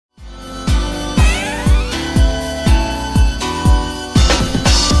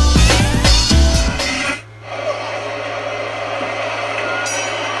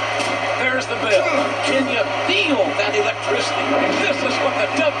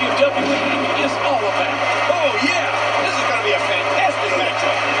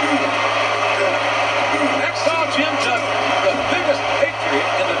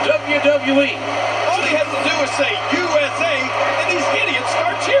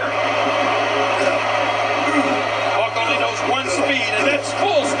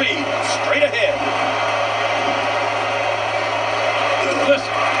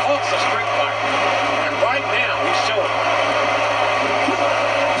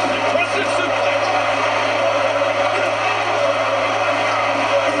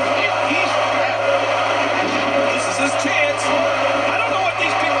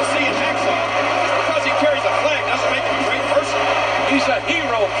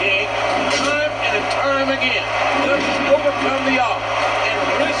King, time and time again, Duggan's overcome the odds and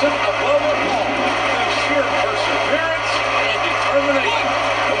risen above it all through sheer perseverance and determination.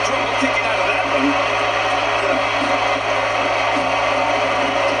 No trouble kicking out of that one.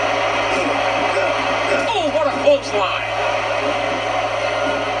 Oh, what a clothesline!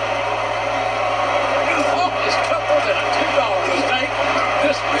 Hawk is tougher than a $2 mistake.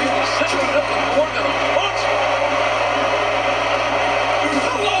 This man is simply nothing more than a monster.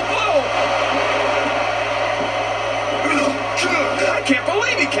 Low blow! I can't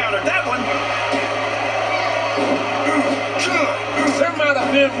believe he countered that one. There might have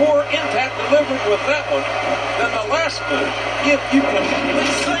been more impact delivered with that one than the last move, if you can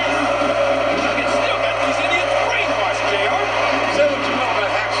believe that. It's still got these idiots brainwashed, JR. Say what you will about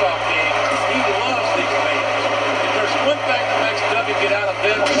Hacksaw King, he loves these fans. If there's one thing that makes Duggan get out of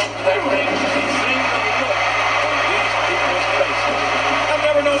bed and walk to that ring, he's seeing the look on these people's faces. I've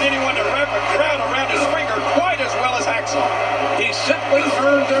never known anyone to wrap a crowd around his finger quite as well as Hacksaw. He simply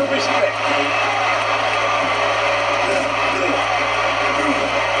earned their respect.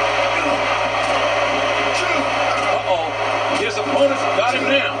 His opponents got him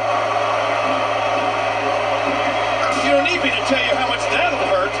now. You don't need me to tell you how much that'll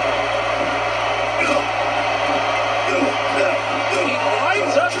hurt. He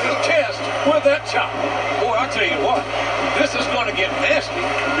lights up his chest with that chop. Boy, I'll tell you what, this is going to get nasty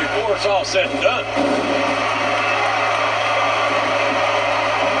before it's all said and done.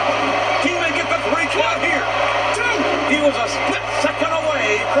 He may get the 3 count here. 2. He was a split second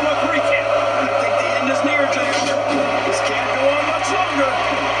away from a 3 count. I think the end is near, JR. This can't go on much longer.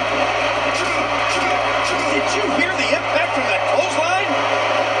 Did you hear the impact from that clothesline?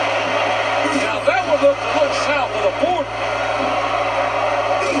 Now that would look south of the border.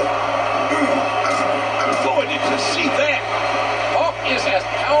 Boy, did you see that? Hawk is as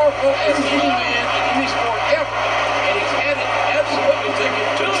powerful as any man in any sport ever, and he's had it absolutely taken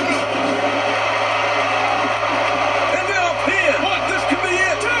to him. And now a pin. What? This could be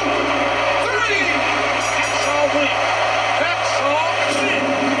it. 2, 3. Hacksaw win. Hacksaw win.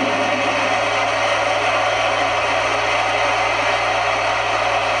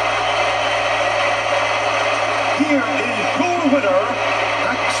 Here is your winner,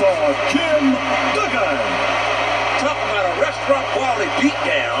 Hacksaw Jim Duggan. Talk about a restaurant quality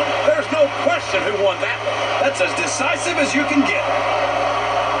beatdown. There's no question who won that one. That's as decisive as you can get.